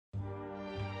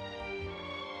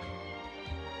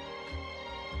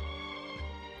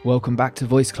Welcome back to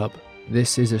Voice Club.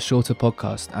 This is a shorter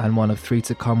podcast and one of 3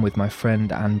 to come with my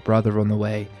friend and brother on the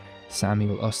way,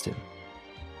 Samuel Austin.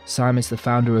 Sam is the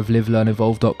founder of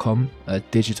LiveLearnEvolve.com, a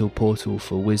digital portal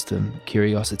for wisdom,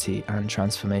 curiosity and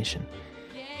transformation.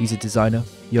 He's a designer,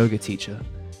 yoga teacher,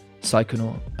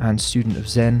 psychonaut and student of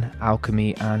Zen,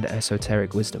 alchemy and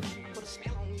esoteric wisdom.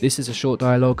 This is a short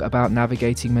dialogue about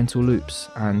navigating mental loops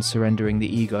and surrendering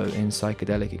the ego in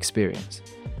psychedelic experience.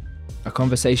 A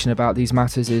conversation about these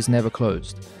matters is never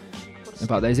closed,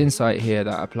 but there's insight here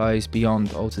that applies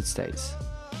beyond altered states.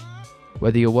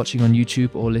 Whether you're watching on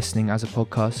YouTube or listening as a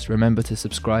podcast, remember to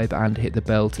subscribe and hit the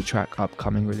bell to track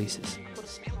upcoming releases.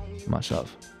 Much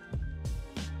love.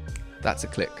 That's a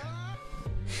click.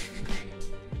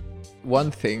 One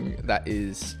thing that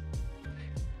is,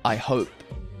 I hope,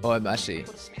 I'm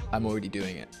already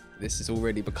doing it. This has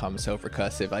already become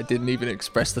self-recursive. I didn't even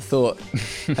express the thought.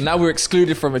 And now we're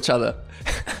excluded from each other.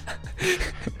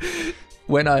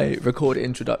 When I record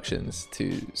introductions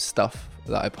to stuff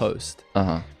that I post,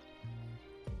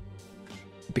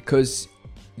 because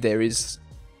there is,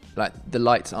 like, the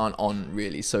lights aren't on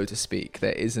really, so to speak.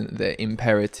 There isn't the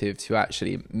imperative to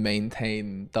actually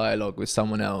maintain dialogue with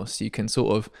someone else. You can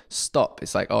sort of stop.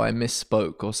 It's like, oh, I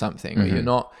misspoke or something. Or you're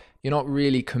not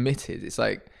really committed. It's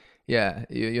like, yeah,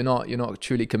 you're not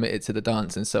truly committed to the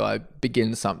dance. And so I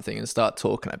begin something and start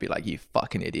talking. I'd be like, you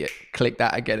fucking idiot. Click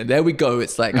that again. And there we go.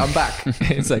 It's like, I'm back.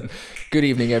 It's like, good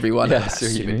evening, everyone. Yeah, that's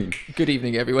what you mean. Good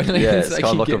evening, everyone. Yeah, it's like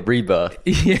kind of like a rebirth.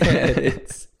 Yeah,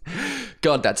 it's,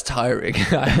 God, that's tiring.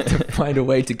 I have to find a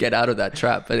way to get out of that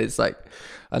trap. But it's like,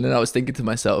 and then I was thinking to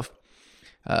myself,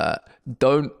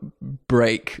 don't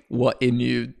break what in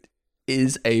you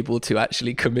is able to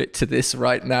actually commit to this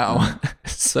right now.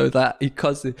 So that,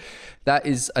 because that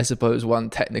is, I suppose, one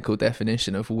technical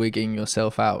definition of wigging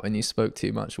yourself out when you smoke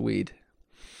too much weed.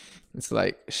 It's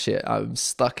like, shit, I'm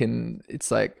stuck in,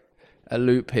 it's like a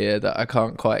loop here that I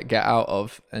can't quite get out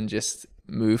of and just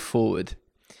move forward.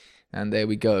 And there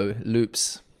we go,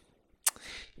 loops.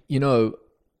 You know,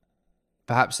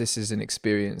 perhaps this is an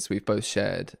experience we've both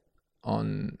shared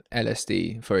on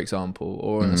LSD, for example,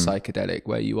 or on a psychedelic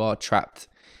where you are trapped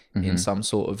in some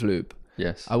sort of loop.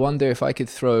 Yes. I wonder if I could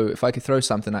throw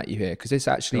something at you here, because this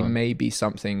actually may be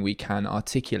something we can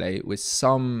articulate with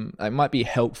some, it might be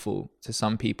helpful to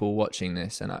some people watching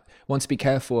this. And I want to be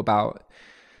careful about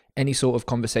any sort of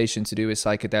conversation to do with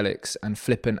psychedelics and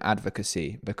flippant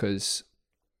advocacy, because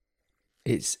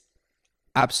it's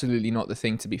absolutely not the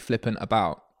thing to be flippant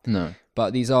about. No.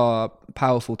 But these are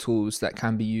powerful tools that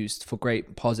can be used for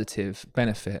great positive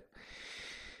benefit.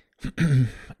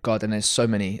 God, and there's so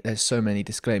many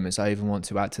disclaimers I even want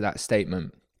to add to that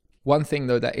statement. One thing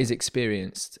though that is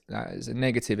experienced, that is a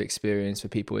negative experience for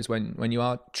people, is when you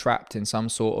are trapped in some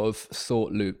sort of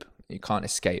thought loop, you can't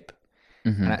escape.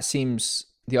 And that seems,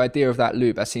 the idea of that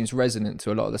loop, that seems resonant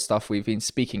to a lot of the stuff we've been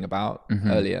speaking about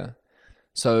earlier.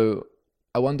 So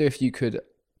I wonder if you could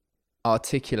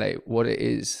articulate what it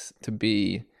is to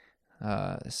be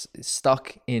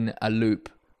stuck in a loop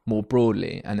more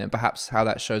broadly, and then perhaps how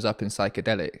that shows up in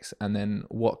psychedelics, and then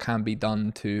what can be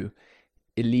done to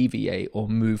alleviate or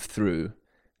move through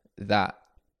that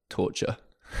torture.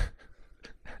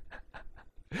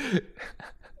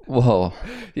 Well,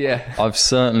 yeah, I've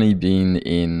certainly been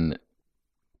in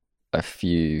a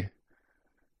few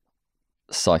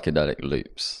psychedelic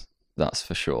loops, that's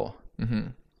for sure.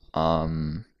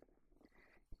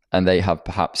 And they have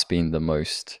perhaps been the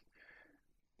most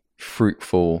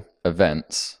fruitful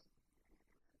events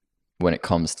when it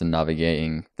comes to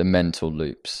navigating the mental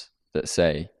loops that,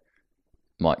 say,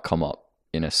 might come up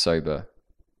in a sober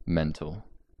mental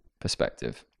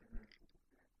perspective.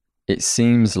 It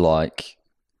seems like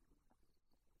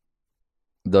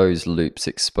those loops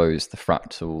expose the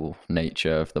fractal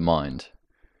nature of the mind,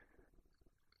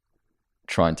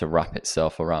 trying to wrap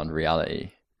itself around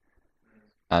reality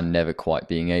and never quite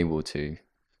being able to,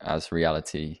 as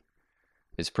reality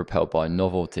is propelled by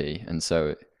novelty, and so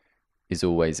it is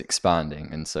always expanding.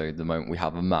 And so the moment we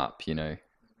have a map, you know, we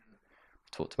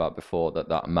talked about before,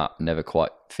 that map never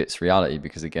quite fits reality,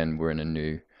 because again, we're in a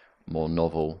new, more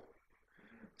novel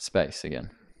space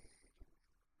again.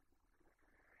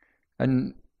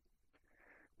 And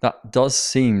that does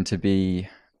seem to be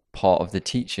part of the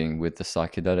teaching with the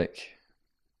psychedelic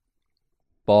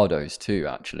bardos too,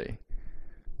 actually,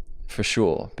 for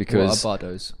sure. Because what are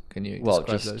bardos? Can you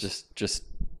describe those? just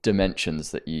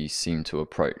dimensions that you seem to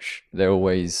approach. They're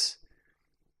always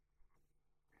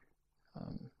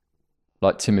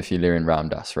like Timothy Leary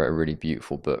Ramdas wrote a really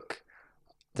beautiful book,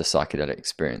 The Psychedelic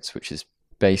Experience, which is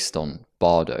based on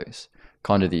bardos,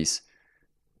 kind of these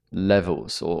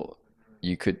levels, or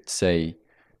you could say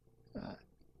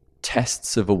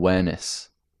tests of awareness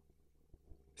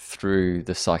through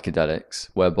the psychedelics,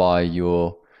 whereby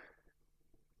you're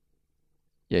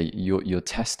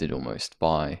tested almost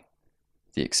by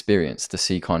the experience to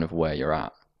see kind of where you're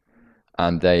at.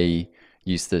 And they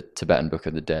use the Tibetan Book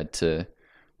of the Dead to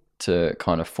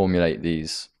kind of formulate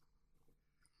these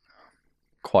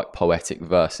quite poetic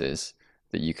verses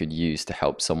that you could use to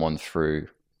help someone through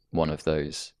one of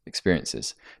those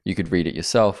experiences. You could read it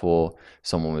yourself, or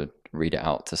someone would read it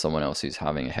out to someone else who's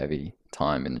having a heavy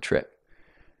time in the trip.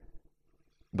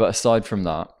 But aside from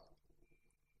that,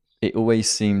 it always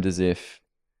seemed as if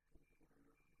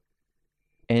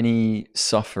any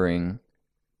suffering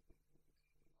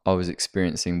I was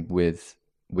experiencing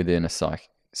within a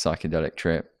psychedelic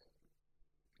trip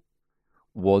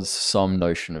was some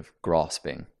notion of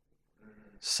grasping,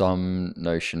 some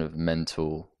notion of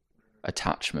mental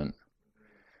attachment.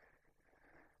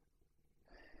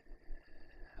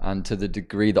 And to the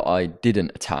degree that I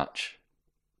didn't attach,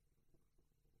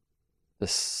 the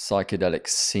psychedelics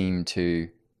seemed to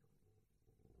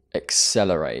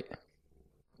accelerate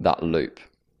that loop.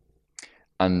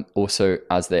 And also,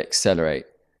 as they accelerate,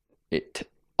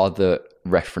 other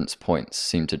reference points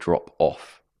seem to drop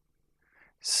off.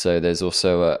 So there's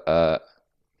also a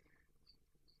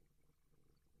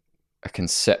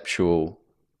conceptual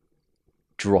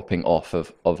dropping off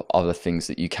of other things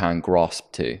that you can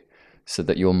grasp to, so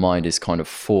that your mind is kind of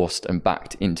forced and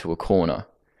backed into a corner.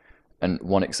 And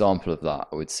one example of that,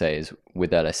 I would say, is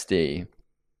with LSD,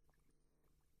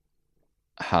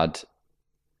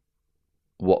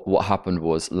 what happened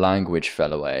was language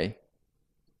fell away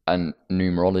and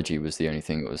numerology was the only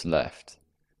thing that was left,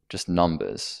 just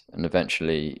numbers, and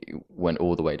eventually went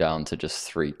all the way down to just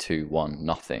 3, 2, 1,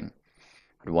 nothing.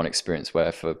 I had one experience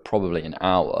where for probably an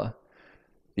hour,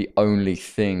 the only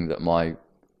thing that my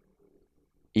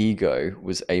ego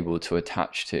was able to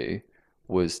attach to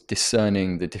was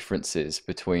discerning the differences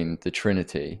between the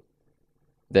Trinity,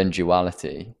 then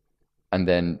duality, and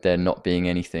then there not being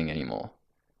anything anymore.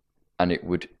 And it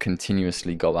would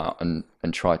continuously go out and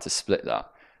try to split that.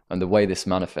 And the way this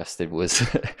manifested was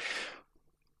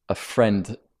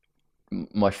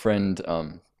my friend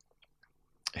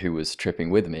who was tripping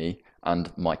with me,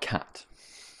 and my cat,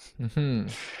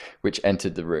 which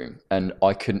entered the room. And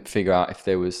I couldn't figure out if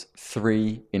there was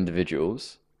 3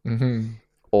 individuals,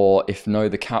 or if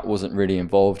the cat wasn't really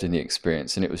involved in the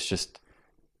experience and it was just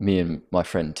me and my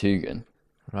friend Tugan.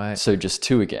 Right. So just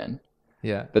 2 again.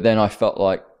 Yeah. But then I felt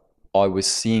like I was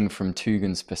seeing from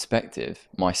Tugan's perspective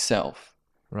myself.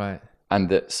 Right. And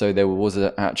that so there was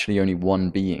actually only one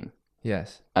being.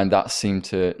 Yes. And that seemed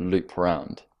to loop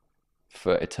around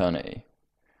for eternity.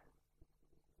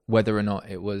 Whether or not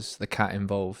it was the cat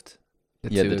involved.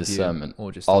 The discernment.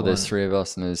 Or just there's 3 of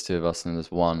us, and there's 2 of us, and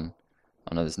there's 1,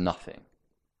 and there's nothing.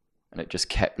 And it just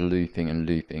kept looping and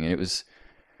looping. And it was...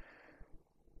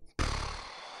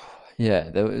 Yeah,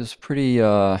 it was pretty...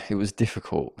 it was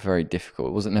difficult, very difficult.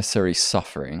 It wasn't necessarily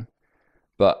suffering,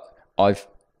 but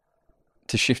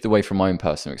to shift away from my own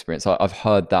personal experience, I've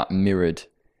heard that mirrored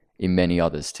in many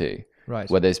others too. Right.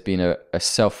 Where there's been a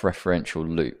self-referential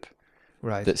loop.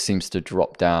 Right. That seems to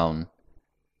drop down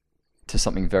to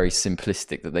something very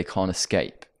simplistic that they can't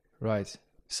escape. Right.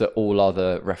 So all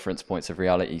other reference points of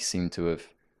reality seem to have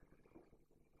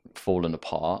fallen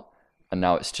apart, and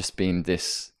now it's just been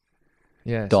this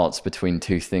dance between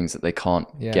 2 things that they can't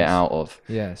get out of.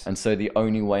 Yes. And so the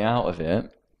only way out of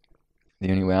it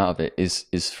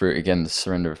is through, again, the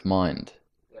surrender of mind,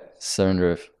 surrender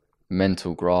of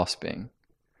mental grasping,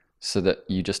 so that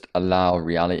you just allow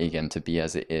reality again to be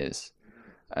as it is.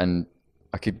 And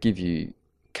I could give you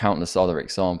countless other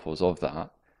examples of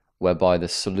that, whereby the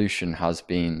solution has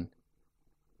been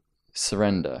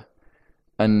surrender.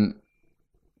 And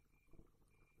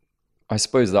I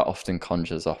suppose that often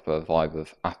conjures up a vibe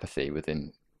of apathy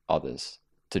within others,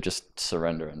 to just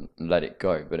surrender and let it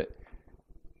go. But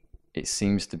it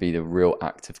seems to be the real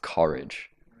act of courage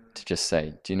to just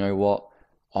say, do you know what?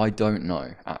 I don't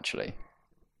know, actually.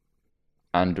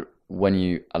 And when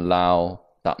you allow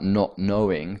that not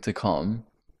knowing to come,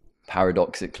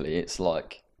 paradoxically, it's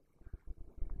like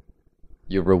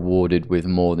you're rewarded with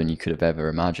more than you could have ever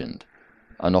imagined.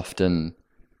 And often,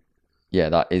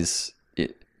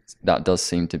 that does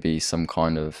seem to be some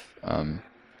kind of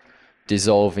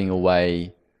dissolving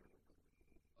away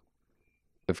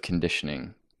of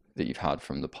conditioning that you've had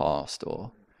from the past,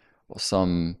 or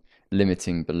some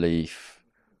limiting belief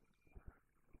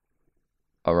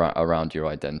around your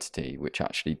identity, which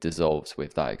actually dissolves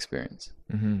with that experience.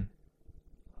 Mm-hmm.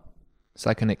 It's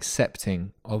like an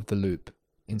accepting of the loop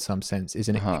in some sense.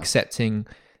 Isn't it accepting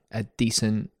a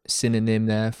decent synonym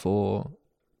there for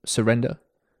surrender?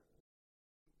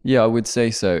 Yeah, I would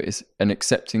say so. It's an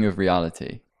accepting of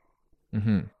reality.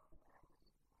 Mm-hmm.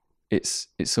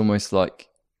 It's almost like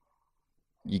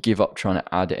you give up trying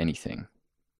to add anything.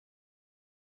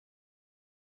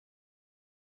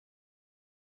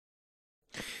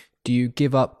 Do you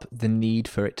give up the need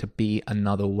for it to be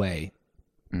another way?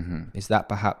 Mm-hmm. Is that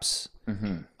perhaps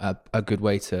Mm-hmm. a good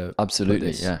way to Absolutely, put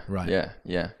this? yeah. Right. Yeah.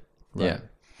 Right.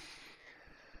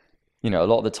 You know, a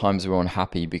lot of the times we're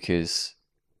unhappy because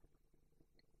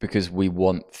we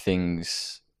want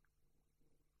things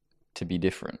to be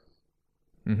different.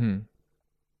 Mm-hmm.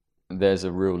 There's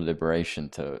a real liberation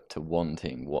to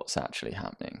wanting what's actually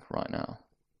happening right now.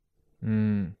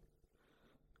 Mm.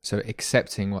 So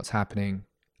accepting what's happening,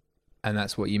 and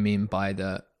that's what you mean by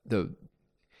the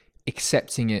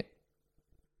accepting it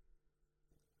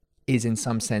is in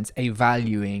some sense a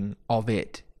valuing of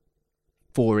it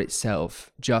for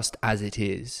itself, just as it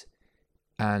is.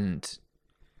 And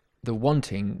the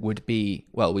wanting would be,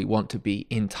 well, we want to be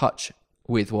in touch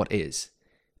with what is,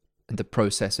 and the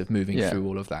process of moving Yeah. through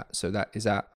all of that. So that is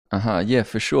that. Yeah,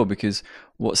 for sure. Because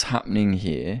what's happening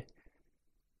here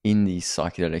in these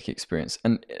psychedelic experience,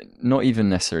 and not even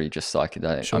necessarily just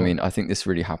psychedelic. Sure. I mean, I think this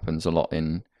really happens a lot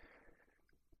in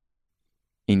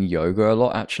yoga a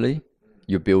lot, actually.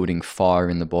 You're building fire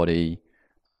in the body.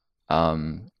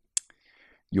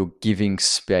 You're giving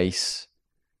space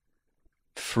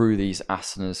through these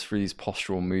asanas, through these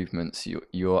postural movements.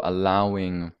 You're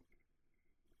allowing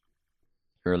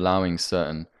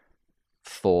certain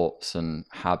thoughts and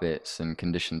habits and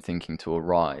conditioned thinking to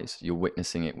arise. You're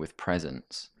witnessing it with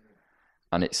presence.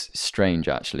 And it's strange,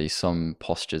 actually. Some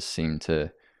postures seem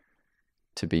to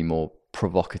be more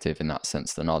provocative in that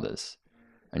sense than others.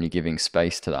 And you're giving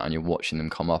space to that and you're watching them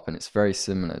come up. And it's very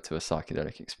similar to a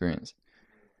psychedelic experience.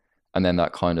 And then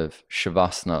that kind of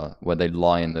shavasana, where they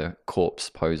lie in the corpse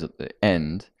pose at the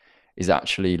end, is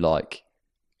actually like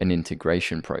an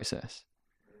integration process.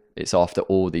 It's after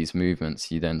all these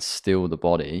movements, you then still the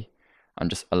body and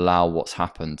just allow what's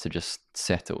happened to just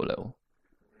settle a little.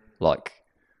 Like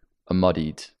a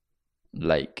muddied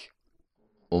lake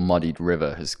or muddied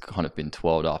river has kind of been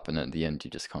twirled up, and at the end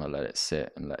you just kind of let it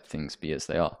sit and let things be as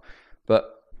they are.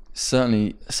 But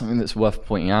certainly something that's worth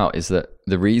pointing out is that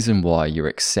the reason why you're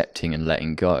accepting and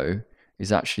letting go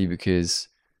is actually because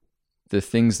the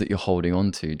things that you're holding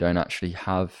on to don't actually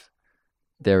have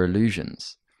their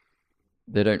illusions.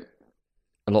 They don't,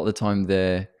 a lot of the time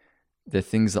they're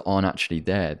things that aren't actually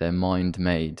there. They're mind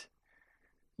made,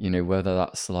 you know, whether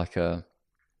that's like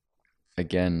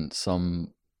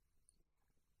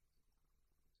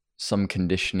some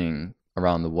conditioning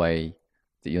around the way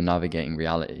that you're navigating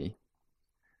reality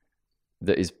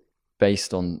that is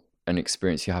based on an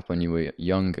experience you had when you were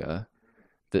younger,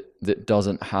 that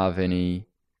doesn't have any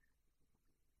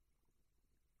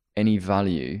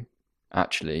value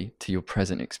actually to your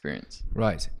present experience.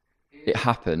 Right. It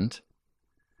happened,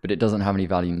 but it doesn't have any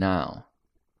value now.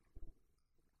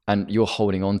 And you're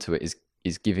holding on to it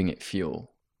is giving it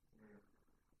fuel.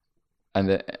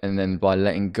 And then by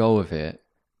letting go of it,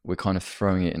 we're kind of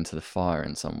throwing it into the fire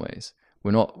in some ways.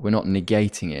 We're not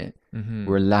negating it. Mm-hmm.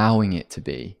 We're allowing it to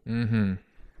be. Mm-hmm.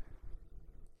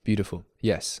 Beautiful.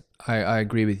 Yes, I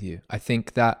agree with you. I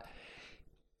think that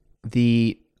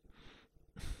the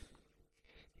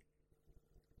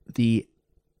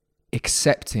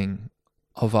accepting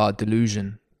of our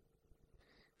delusion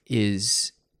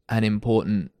is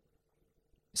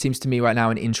seems to me right now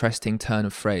an interesting turn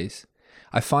of phrase.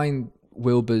 I find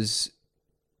Wilber's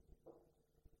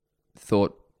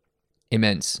thought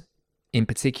immense. In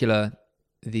particular,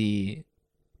 the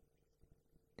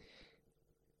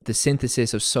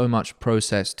synthesis of so much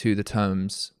process to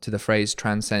the phrase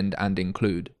transcend and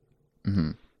include.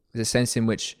 Mm-hmm. There's a sense in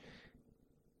which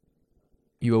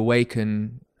you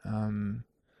awaken,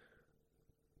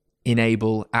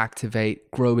 enable,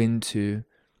 activate, grow into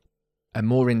a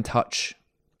more in touch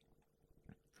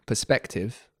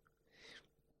perspective,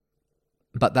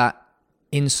 but that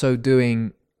in so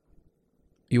doing,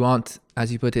 you aren't,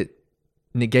 as you put it,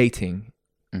 negating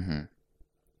Mm-hmm.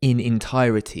 in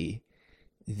entirety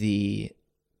the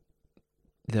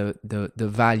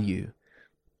value,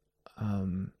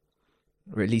 or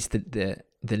at least the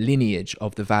lineage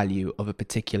of the value of a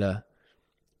particular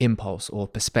impulse or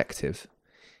perspective.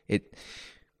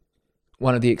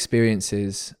 One of the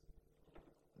experiences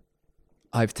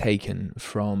I've taken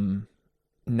from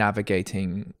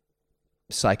navigating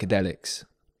psychedelics,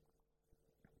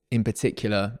 in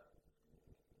particular,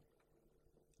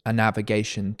 a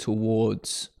navigation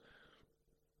towards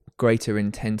greater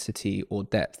intensity or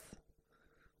depth,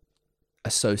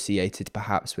 associated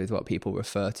perhaps with what people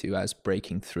refer to as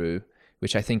breaking through,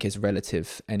 which I think is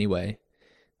relative anyway.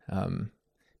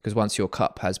 Because once your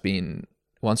cup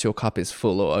is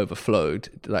full or overflowed,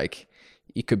 like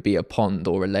it could be a pond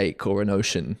or a lake or an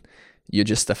ocean, you're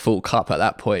just a full cup at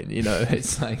that point, you know.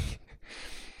 It's like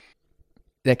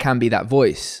there can be that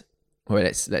voice, or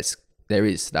there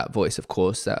is that voice, of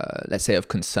course, let's say of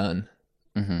concern,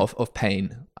 of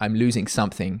pain. I'm losing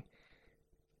something.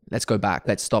 Let's go back.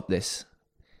 Let's stop this.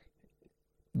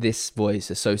 This voice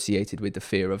associated with the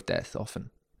fear of death often.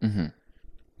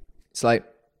 It's like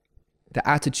the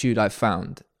attitude I've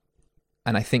found,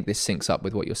 and I think this syncs up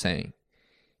with what you're saying.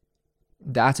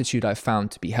 The attitude I've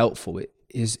found to be helpful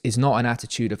is not an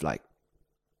attitude of like,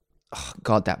 oh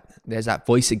God, there's that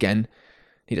voice again.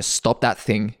 Need to stop that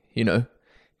thing, you know.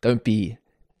 Don't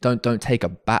take a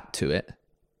bat to it.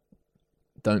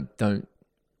 Don't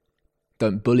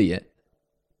bully it.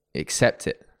 Accept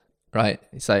it, right?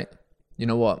 It's like, you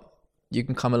know what? You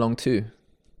can come along too.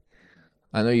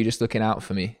 I know you're just looking out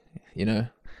for me, you know.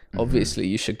 Obviously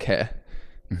you should care.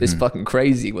 It's fucking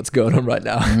crazy what's going on right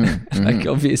now. Like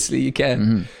obviously you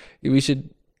can. We should,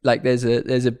 like, there's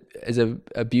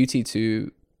a beauty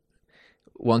to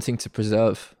wanting to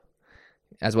preserve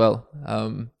as well.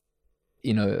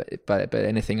 You know, but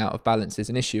anything out of balance is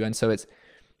an issue, and so it's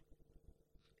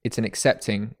an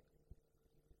accepting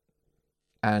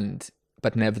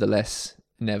but nevertheless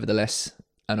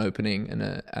an opening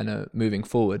and a moving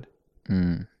forward.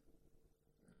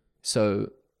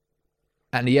 So,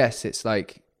 and yes, it's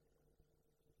like,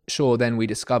 sure, then we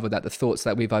discover that the thoughts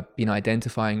that we've been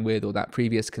identifying with, or that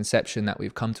previous conception that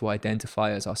we've come to identify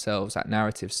as ourselves, that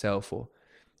narrative self or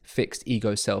fixed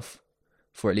ego self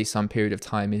for at least some period of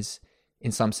time, is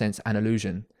in some sense an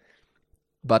illusion,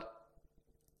 but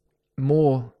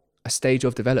more a stage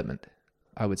of development,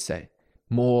 I would say.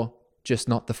 More just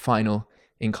not the final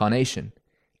incarnation.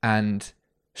 And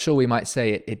sure, we might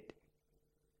say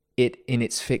it in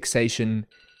its fixation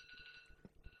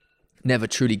never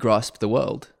truly grasped the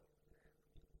world,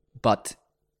 but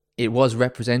it was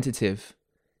representative.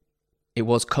 It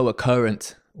was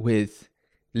co-occurrent with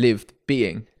lived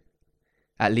being,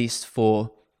 at least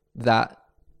for that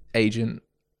agent,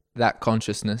 that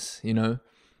consciousness, you know,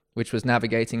 which was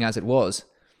navigating as it was.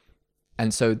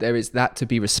 And so there is that to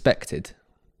be respected,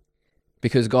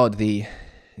 because God, the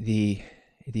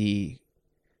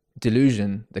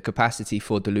delusion, the capacity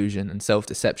for delusion and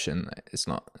self-deception, it's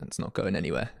not going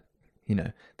anywhere. You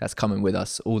know, that's coming with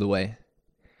us all the way.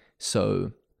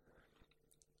 So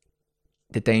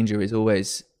the danger is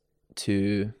always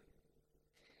to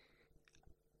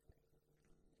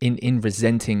in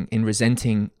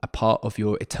resenting a part of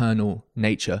your eternal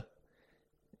nature.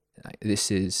 This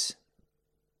is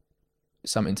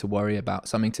something to worry about,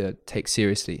 something to take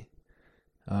seriously.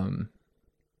 So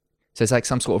it's like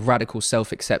some sort of radical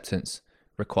self-acceptance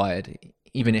required,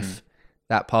 even if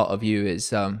that part of you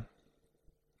is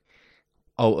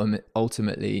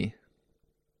ultimately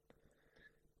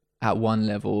at one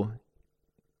level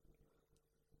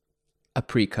a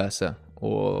precursor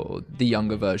or the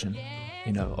younger version,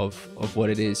 you know, of what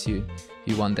it is you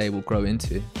one day will grow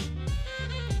into.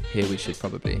 Here we should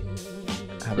probably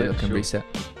have a look and reset.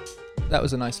 That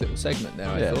was a nice little segment there,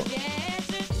 I thought.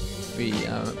 We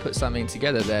put something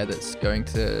together there that's going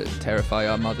to terrify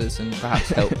our mothers and perhaps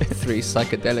help 3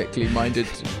 psychedelically minded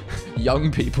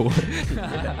young people.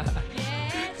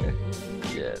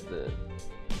 Yeah,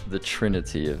 the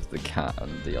trinity of the cat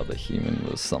and the other human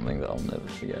was something that I'll never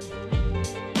forget.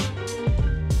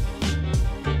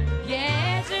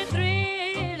 Yes, the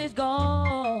thrill is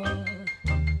gone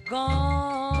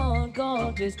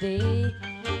this day.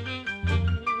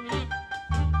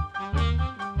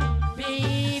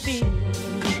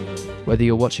 Whether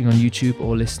you're watching on YouTube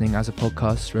or listening as a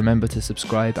podcast, remember to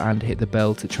subscribe and hit the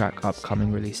bell to track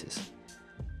upcoming releases.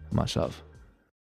 Much love.